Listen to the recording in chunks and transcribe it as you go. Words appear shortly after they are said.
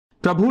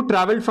Prabhu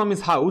traveled from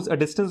his house a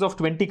distance of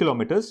 20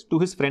 kilometers to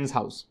his friend's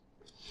house.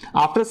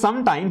 After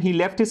some time, he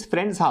left his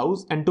friend's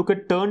house and took a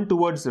turn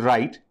towards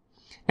right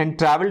and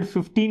traveled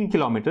 15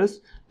 kilometers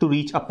to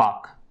reach a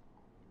park.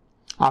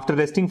 After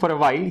resting for a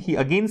while, he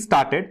again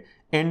started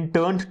and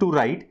turned to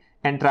right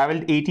and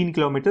traveled 18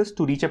 kilometers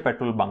to reach a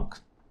petrol bunk.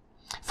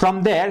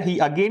 From there, he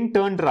again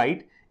turned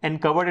right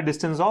and covered a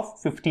distance of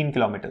 15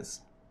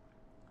 kilometers.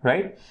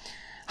 Right?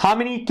 How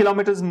many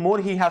kilometers more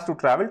he has to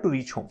travel to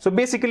reach home? So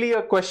basically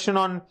a question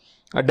on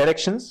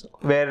directions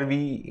where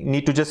we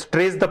need to just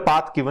trace the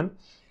path given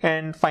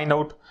and find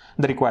out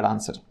the required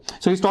answer.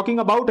 So he's talking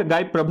about a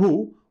guy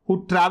Prabhu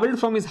who traveled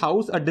from his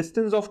house a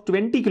distance of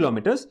 20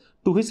 kilometers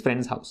to his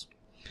friend's house.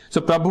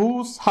 So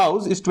Prabhu's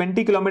house is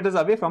 20 kilometers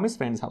away from his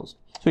friend's house.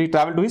 So he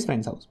traveled to his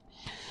friend's house.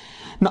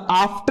 Now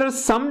after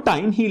some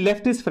time, he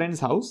left his friend's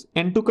house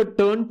and took a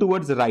turn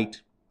towards the right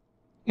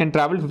and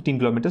traveled 15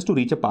 kilometers to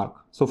reach a park.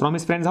 So from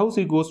his friend's house,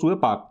 he goes to a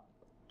park.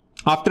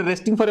 After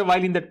resting for a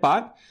while in that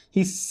park,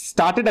 he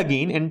started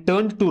again and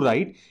turned to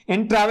right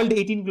and traveled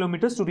 18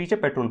 kilometers to reach a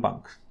petrol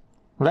bunk.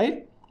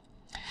 Right?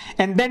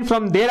 And then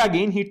from there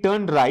again, he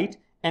turned right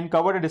and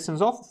covered a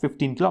distance of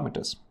 15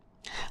 kilometers.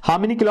 How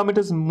many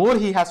kilometers more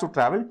he has to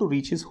travel to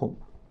reach his home?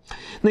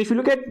 Now, if you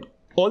look at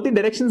all the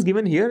directions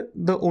given here,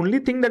 the only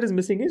thing that is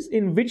missing is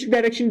in which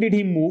direction did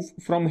he move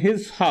from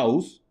his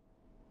house,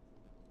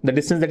 the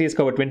distance that he has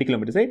covered, 20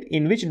 kilometers, right?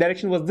 In which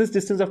direction was this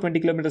distance of 20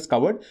 kilometers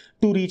covered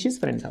to reach his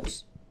friend's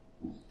house?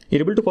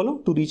 You're able to follow?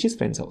 To reach his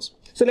friend's house.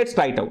 So let's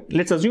try it out.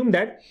 Let's assume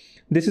that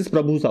this is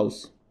Prabhu's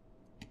house.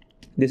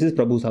 This is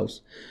Prabhu's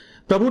house.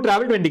 Prabhu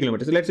traveled 20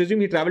 kilometers. So let's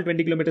assume he traveled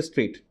 20 kilometers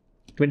straight.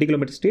 20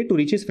 kilometers straight to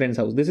reach his friend's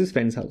house. This is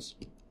friend's house.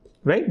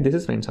 Right? This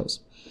is friend's house.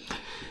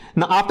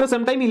 Now, after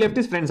some time, he left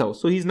his friend's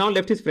house. So he's now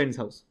left his friend's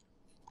house.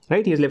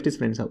 Right? He has left his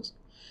friend's house.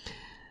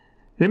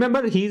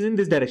 Remember, he's in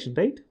this direction,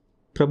 right?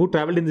 Prabhu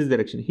traveled in this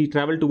direction. He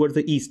traveled towards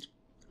the east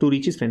to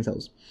reach his friend's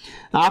house.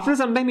 After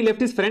some time, he left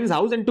his friend's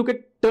house and took a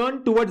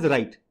turn towards the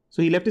right.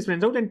 So he left his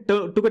friend's house and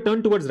took a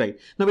turn towards right.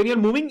 Now, when you're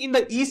moving in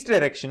the east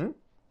direction,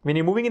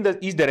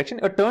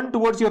 a turn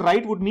towards your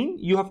right would mean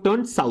you have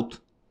turned south.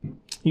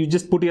 You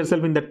just put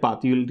yourself in that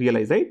path. You will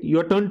realize, right? You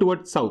are turned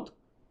towards south.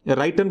 A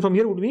right turn from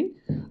here would mean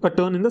a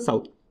turn in the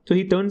south. So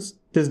he turns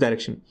this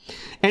direction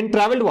and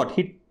traveled what?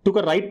 He took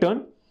a right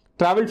turn,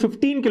 traveled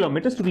 15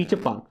 kilometers to reach a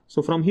park.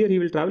 So from here, he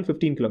will travel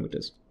 15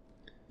 kilometers.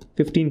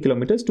 15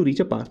 kilometers to reach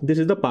a park. This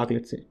is the park,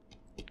 let's say.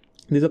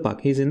 This is a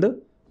park. He's in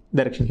the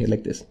direction here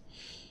like this.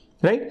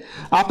 Right?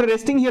 After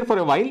resting here for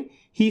a while,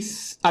 he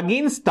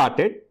again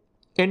started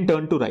and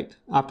turned to right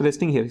after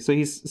resting here. So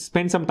he's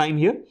spent some time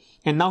here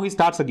and now he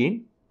starts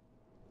again.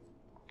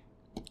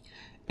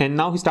 And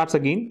now he starts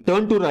again,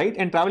 turned to right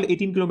and traveled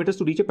 18 kilometers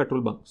to reach a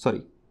petrol bunk.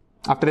 Sorry.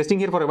 After resting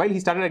here for a while, he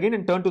started again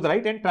and turned to the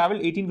right and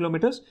traveled 18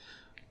 kilometers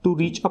to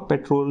reach a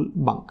petrol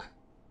bunk.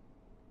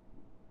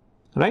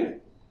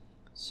 Right?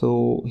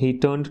 So he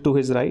turned to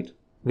his right.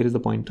 Where is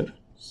the pointer?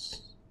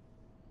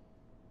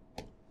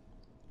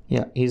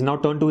 Yeah, he's now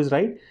turned to his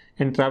right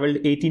and traveled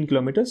 18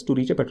 kilometers to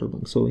reach a petrol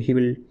bunk. So he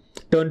will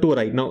turn to a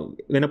right. Now,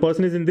 when a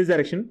person is in this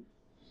direction,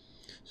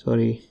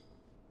 turning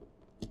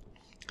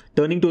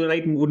to the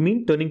right would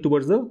mean turning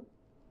towards the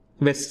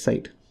west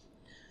side.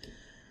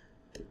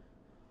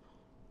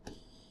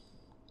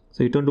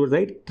 So he turned towards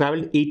right,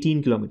 traveled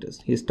 18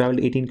 kilometers. He has traveled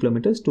 18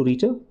 kilometers to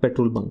reach a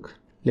petrol bunk.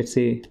 Let's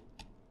say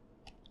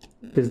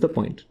this is the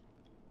point,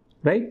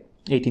 right?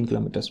 18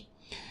 kilometers.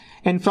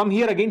 And from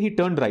here again, he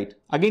turned right.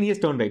 Again, he has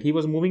turned right. He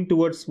was moving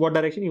towards what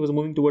direction? He was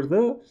moving towards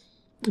the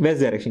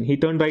west direction. He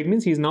turned right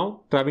means he is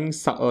now traveling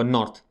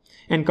north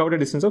and covered a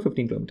distance of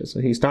 15 kilometers. So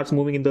he starts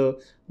moving in the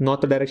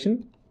north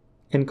direction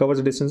and covers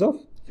a distance of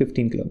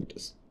 15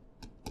 kilometers.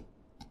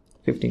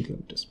 15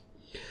 kilometers.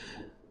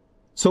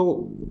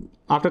 So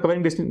after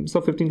covering distance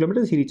of 15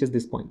 kilometers, he reaches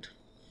this point.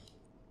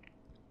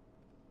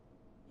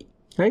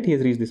 Right? He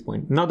has reached this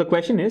point. Now the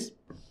question is,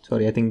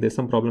 sorry, I think there's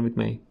some problem with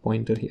my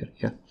pointer here.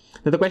 Yeah.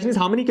 Now the question is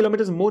how many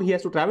kilometers more he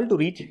has to travel to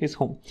reach his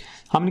home?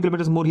 How many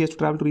kilometers more he has to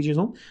travel to reach his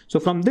home? So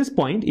from this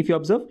point, if you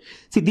observe,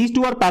 see these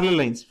two are parallel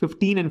lines,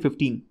 15 and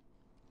 15.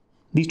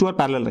 These two are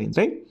parallel lines,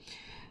 right?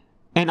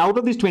 And out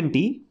of these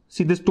 20,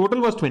 see this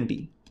total was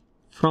 20.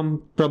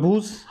 From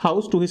Prabhu's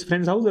house to his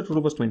friend's house, the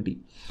total was 20.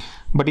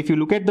 But if you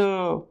look at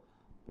the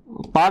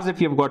parts that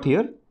we have got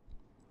here,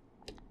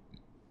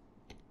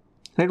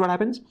 right, what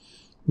happens?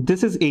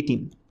 This is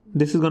 18.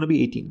 This is going to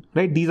be 18,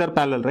 right? These are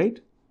parallel, right?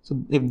 So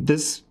if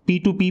this P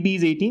to PB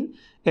is 18,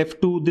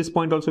 F to this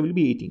point also will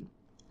be 18.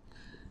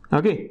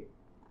 Okay.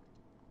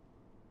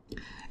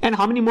 And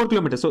how many more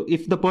kilometers? So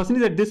if the person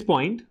is at this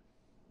point,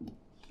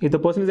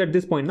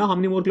 now how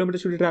many more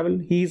kilometers should he travel?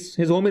 His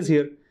home is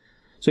here.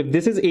 So if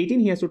this is 18,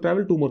 he has to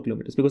travel 2 more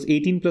kilometers because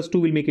 18 plus 2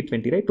 will make it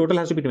 20, right? Total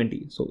has to be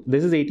 20. So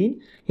this is 18.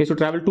 He has to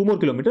travel 2 more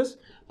kilometers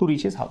to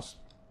reach his house.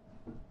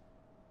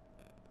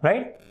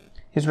 Right?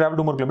 He has to travel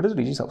 2 more kilometers to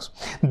reach his house.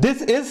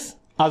 This is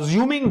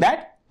assuming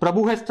that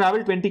Prabhu has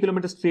traveled 20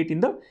 kilometers straight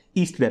in the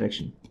east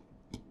direction.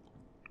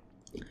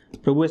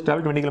 Prabhu has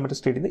traveled 20 kilometers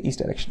straight in the east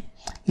direction.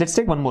 Let's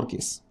take one more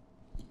case.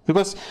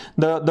 Because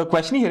the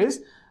question here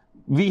is,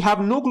 we have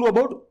no clue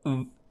about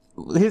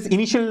his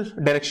initial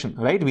direction,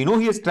 right? We know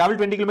he has traveled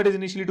 20 kilometers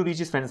initially to reach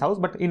his friend's house,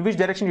 but in which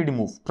direction did he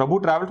move?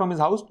 Prabhu traveled from his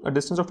house a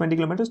distance of 20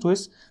 kilometers to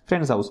his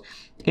friend's house.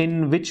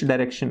 In which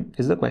direction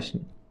is the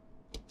question?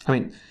 I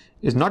mean,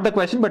 it's not the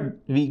question, but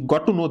we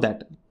got to know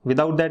that.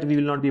 Without that, we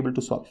will not be able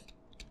to solve.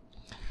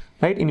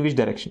 Right? In which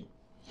direction?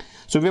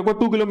 So we have got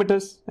 2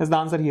 kilometers as the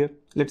answer here.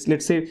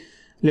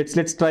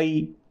 Let's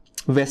try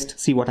west,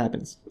 see what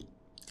happens.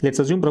 Let's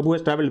assume Prabhu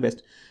has traveled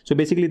west. So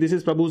basically this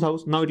is Prabhu's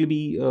house. Now it will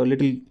be a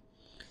little,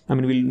 I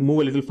mean, we'll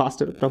move a little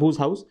faster. Prabhu's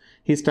house,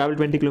 he's traveled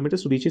 20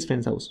 kilometers to reach his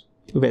friend's house.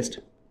 West.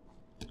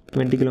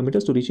 20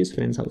 kilometers to reach his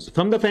friend's house.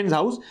 From the friend's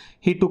house,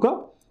 he took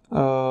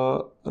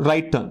a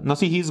right turn. Now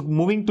see, he's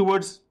moving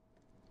towards,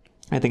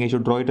 I think I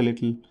should draw it a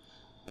little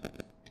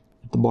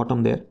at the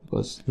bottom there,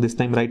 because this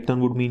time right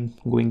turn would mean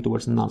going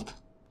towards north.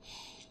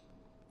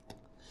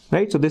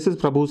 Right, so this is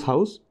Prabhu's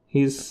house,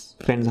 his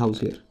friend's house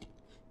here.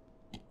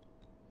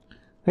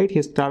 Right, he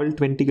has traveled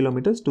 20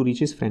 kilometers to reach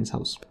his friend's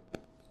house.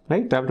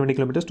 Right, traveled 20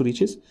 kilometers to reach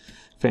his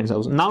friend's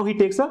house. Now he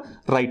takes a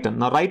right turn.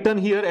 Now right turn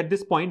here at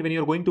this point when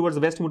you're going towards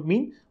west would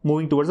mean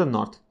moving towards the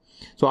north.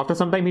 So after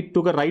some time he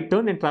took a right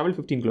turn and traveled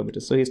 15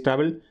 kilometers. So he's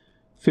traveled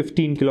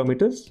 15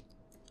 kilometers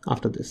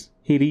after this.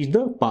 He reached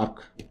the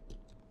park.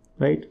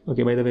 Right,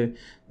 okay, by the way,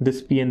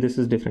 this P and this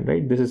is different,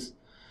 right? This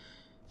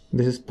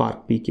is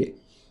park, PK.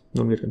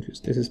 Don't get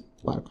confused. This is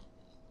park.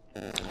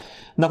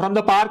 Now from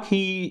the park,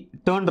 he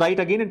turned right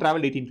again and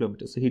traveled 18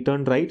 kilometers. So he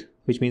turned right,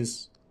 which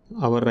means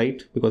our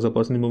right, because the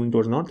person is moving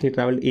towards north. He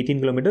traveled 18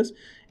 kilometers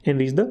and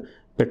reached the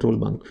petrol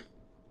bunk.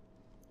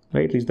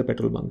 Right, reached the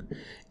petrol bunk.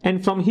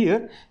 And from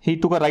here, he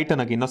took a right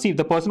turn again. Now see, if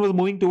the person was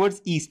moving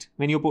towards east,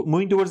 when you're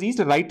moving towards east,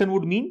 a right turn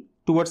would mean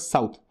towards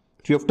south.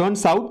 So you have turned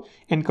south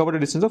and covered a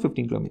distance of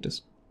 15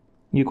 kilometers.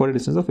 You covered a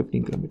distance of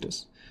 15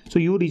 kilometers. So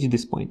you reach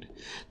this point.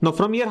 Now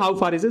from here, how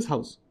far is his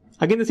house?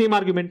 Again, the same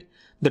argument.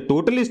 The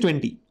total is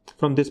 20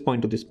 from this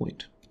point to this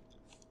point.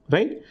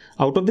 Right?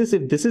 Out of this,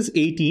 if this is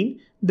 18,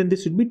 then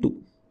this should be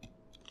 2.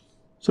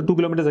 So 2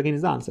 kilometers again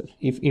is the answer,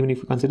 even if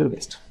you consider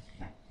west.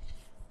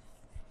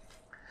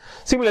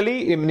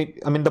 Similarly,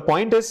 I mean, the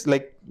point is,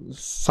 like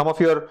some of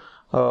your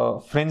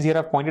friends here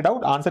have pointed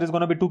out, answer is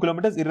going to be 2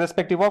 kilometers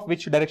irrespective of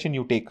which direction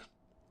you take.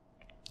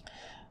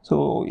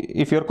 So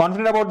if you're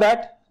confident about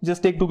that,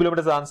 just take 2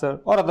 kilometers answer,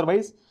 or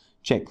otherwise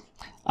check.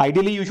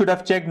 Ideally, you should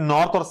have checked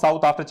north or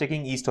south after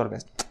checking east or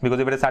west, because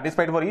if it is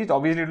satisfied for east,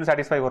 obviously it will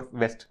satisfy for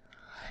west.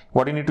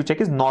 What you need to check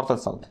is north or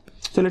south.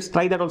 So let's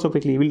try that also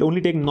quickly. We'll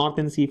only take north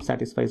and see if it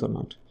satisfies or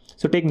not.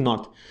 So take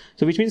north.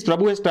 So which means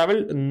Prabhu has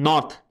traveled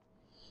north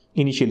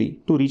initially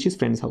to reach his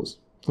friend's house,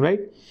 right?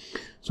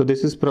 So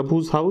this is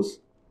Prabhu's house.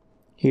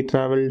 He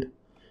traveled,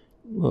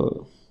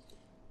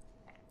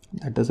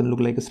 that doesn't look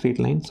like a straight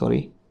line,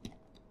 sorry.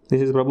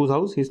 This is Prabhu's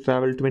house. He's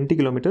traveled 20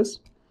 kilometers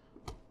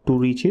to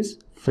reach his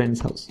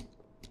friend's house.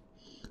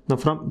 Now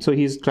so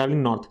he's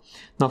traveling north.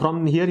 Now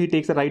from here he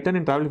takes a right turn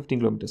and travels 15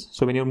 kilometers.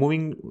 So when you're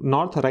moving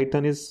north, right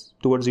turn is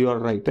towards your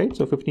right, right?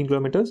 So 15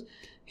 kilometers,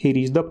 he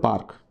reached the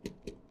park,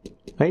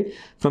 right?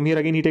 From here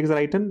again he takes a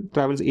right turn,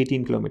 travels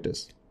 18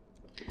 kilometers.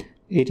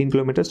 18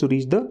 kilometers to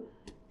reach the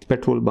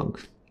petrol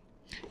bunk.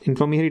 And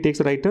from here he takes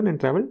a right turn and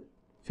travel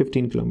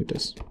 15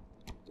 kilometers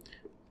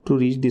to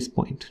reach this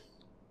point.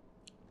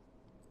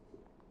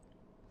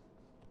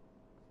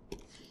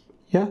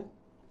 Yeah.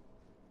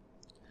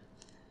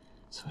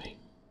 Sorry.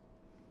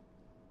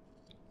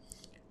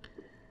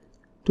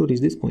 To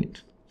reach this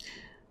point.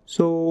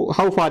 So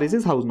how far is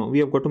his house now? We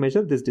have got to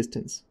measure this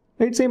distance.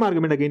 Right? Same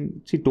argument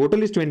again. See,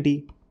 total is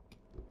 20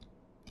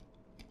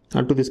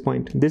 up to this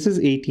point. This is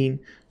 18.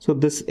 So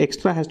this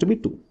extra has to be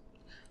 2.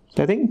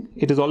 So I think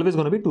it is always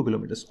going to be 2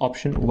 kilometers.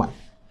 Option 1.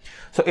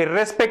 So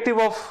irrespective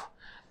of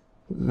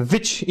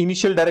which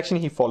initial direction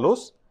he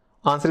follows,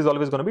 answer is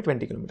always going to be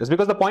 20 kilometers.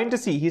 Because the point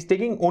is, see, he's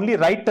taking only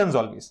right turns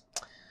always.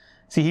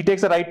 See, he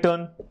takes a right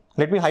turn.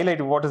 Let me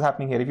highlight what is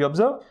happening here. If you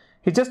observe,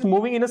 he's just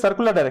moving in a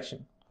circular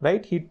direction,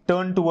 right? He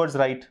turned towards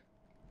right.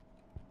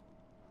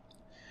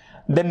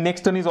 Then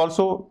next turn is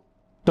also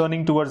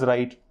turning towards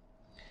right.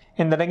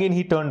 And then again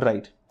he turned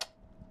right.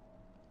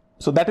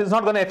 So that is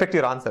not going to affect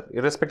your answer.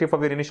 Irrespective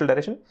of your initial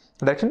direction,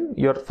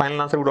 your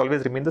final answer would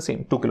always remain the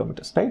same, 2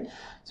 kilometers, right?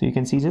 So you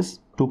can see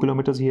just 2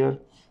 kilometers here,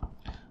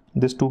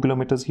 this 2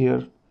 kilometers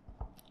here,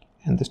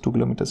 and this 2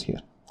 kilometers here,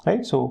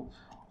 right? So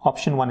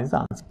option 1 is the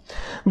answer.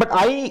 But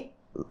I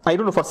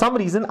don't know, for some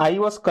reason I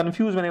was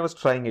confused when I was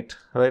trying it,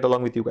 right,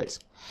 along with you guys.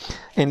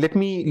 And let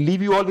me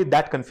leave you all with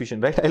that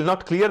confusion, right? I'll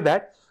not clear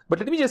that, but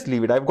let me just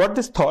leave it. I've got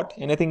this thought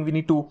and I think we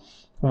need to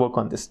work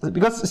on this.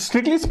 Because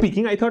strictly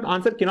speaking, I thought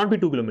answer cannot be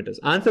 2 kilometers.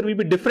 Answer will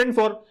be different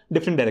for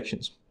different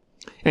directions.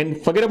 And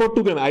forget about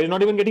 2 kilometers. I am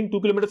not even getting 2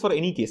 kilometers for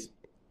any case.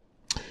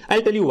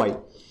 I'll tell you why.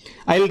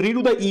 I'll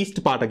redo the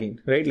east part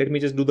again, right? Let me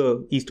just do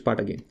the east part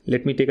again.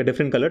 Let me take a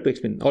different color to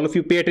explain. All of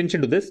you pay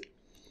attention to this.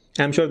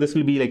 I'm sure this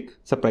will be like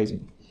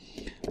surprising.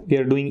 We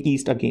are doing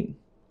east again,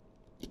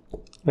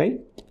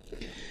 right?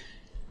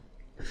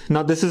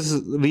 Now this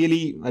is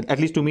really, at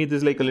least to me, this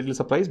is like a little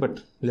surprise,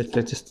 but let's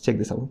just check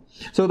this out.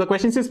 So the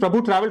question says,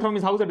 Prabhu traveled from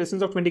his house a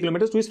distance of 20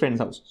 kilometers to his friend's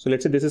house. So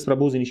let's say this is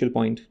Prabhu's initial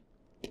point.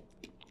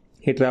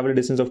 He traveled a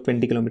distance of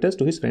 20 kilometers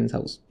to his friend's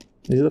house.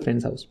 This is the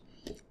friend's house.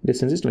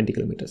 Distance is 20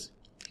 kilometers,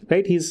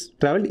 right? He's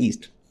traveled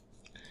east.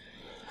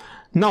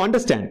 Now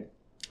understand,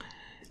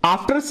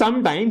 after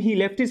some time, he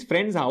left his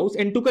friend's house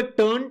and took a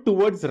turn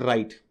towards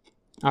right.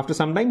 After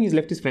some time, he's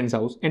left his friend's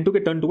house and took a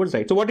turn towards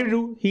right. So what did he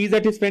do? He's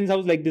at his friend's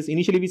house like this.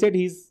 Initially, we said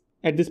he's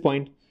at this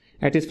point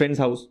at his friend's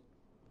house,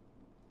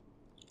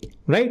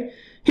 right?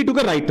 He took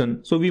a right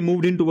turn. So we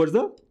moved in towards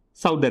the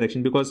south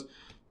direction, because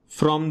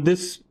from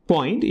this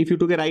point, if you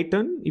take a right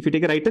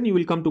turn, you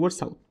will come towards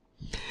south.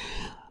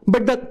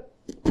 But the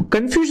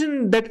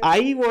confusion that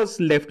I was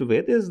left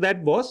with is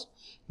that, boss,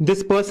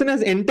 this person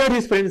has entered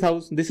his friend's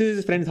house. This is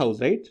his friend's house,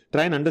 right?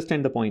 Try and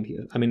understand the point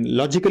here. I mean,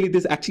 logically,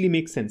 this actually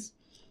makes sense.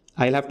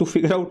 I'll have to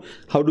figure out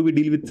how do we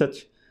deal with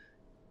such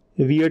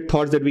weird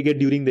thoughts that we get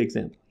during the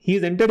exam. He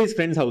has entered his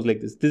friend's house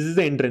like this. This is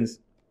the entrance,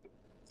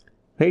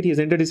 right? He has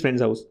entered his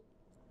friend's house.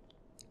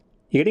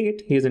 You getting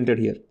it? He has entered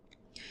here.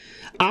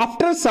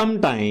 After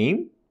some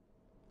time,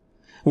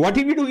 what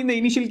did we do in the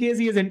initial case?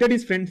 He has entered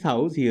his friend's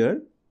house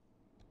here,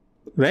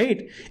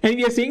 right? And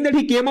we are saying that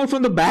he came out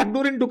from the back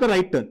door and took a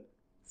right turn,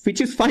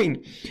 which is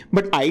fine.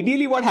 But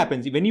ideally, what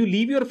happens when you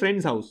leave your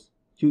friend's house?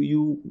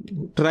 You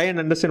try and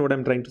understand what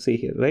I'm trying to say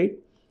here, right?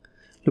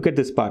 Look at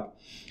this part.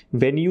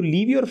 When you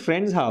leave your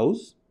friend's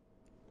house,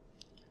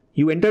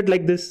 you entered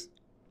like this.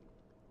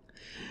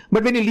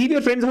 But when you leave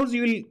your friend's house,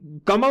 you will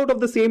come out of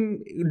the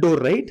same door,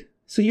 right?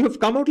 So you have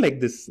come out like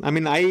this. I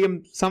mean, I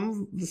am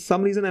some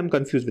reason I'm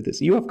confused with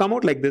this. You have come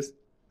out like this.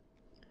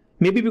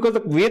 Maybe because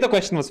the way the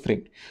question was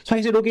framed. So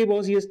I said, okay,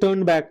 boss, he has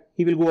turned back.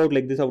 He will go out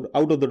like this, out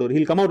of the door.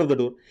 He'll come out of the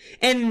door.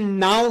 And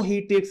now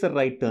he takes a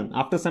right turn.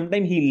 After some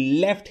time, he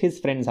left his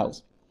friend's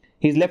house.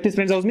 He's left his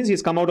friend's house means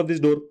he's come out of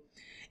this door.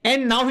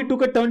 And now he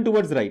took a turn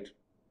towards right.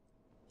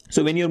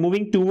 So when you're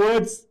moving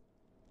towards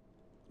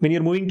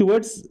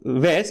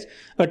west,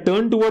 a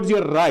turn towards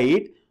your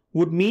right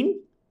would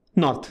mean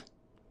north.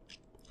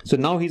 So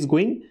now he's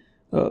going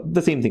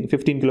the same thing,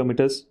 15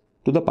 kilometers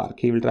to the park.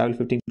 He will travel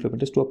 15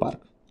 kilometers to a park.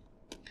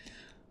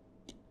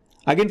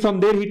 Again,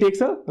 from there, he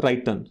takes a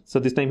right turn. So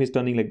this time he's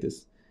turning like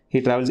this. He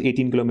travels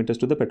 18 kilometers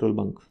to the petrol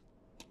bunk.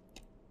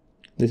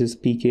 This is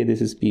PK, this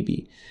is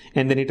PP.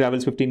 And then he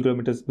travels 15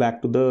 kilometers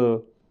back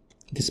to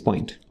this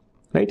point,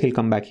 right? He'll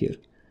come back here,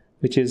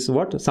 which is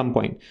what? Some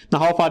point. Now,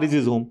 how far is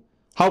his home?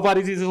 How far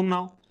is his home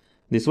now?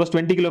 This was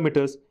 20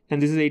 kilometers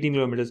and this is 18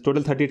 kilometers,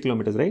 total 38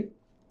 kilometers, right?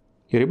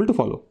 You're able to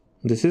follow.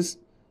 This is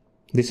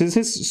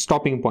his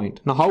stopping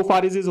point. Now, how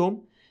far is his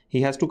home?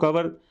 He has to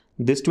cover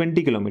this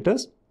 20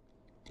 kilometers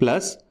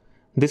plus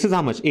this is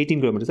how much? 18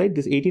 kilometers, right?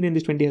 This 18 and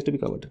this 20 has to be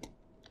covered.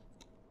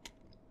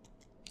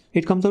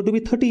 It comes out to be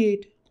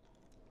 38.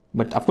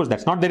 But of course,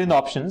 that's not there in the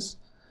options.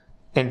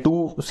 And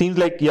 2 seems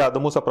like, yeah, the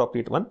most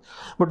appropriate one.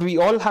 But we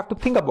all have to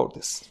think about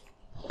this.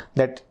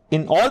 That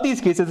in all these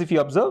cases, if you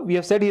observe, we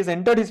have said he has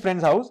entered his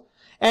friend's house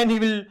and he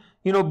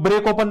will,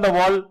 break open the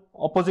wall,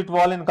 opposite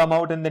wall and come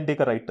out and then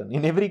take a right turn.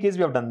 In every case,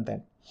 we have done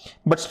that.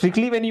 But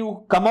strictly when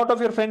you come out of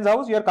your friend's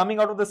house, you are coming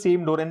out of the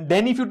same door. And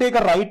then if you take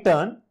a right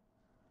turn,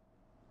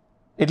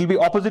 it will be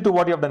opposite to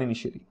what you have done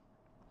initially.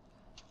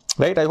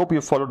 Right? I hope you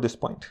followed this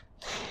point.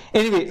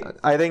 Anyway,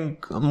 I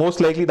think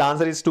most likely the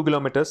answer is 2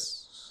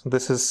 kilometers.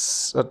 This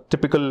is a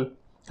typical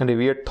and a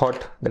weird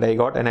thought that I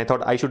got, and I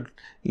thought I should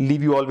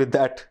leave you all with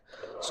that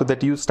so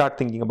that you start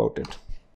thinking about it.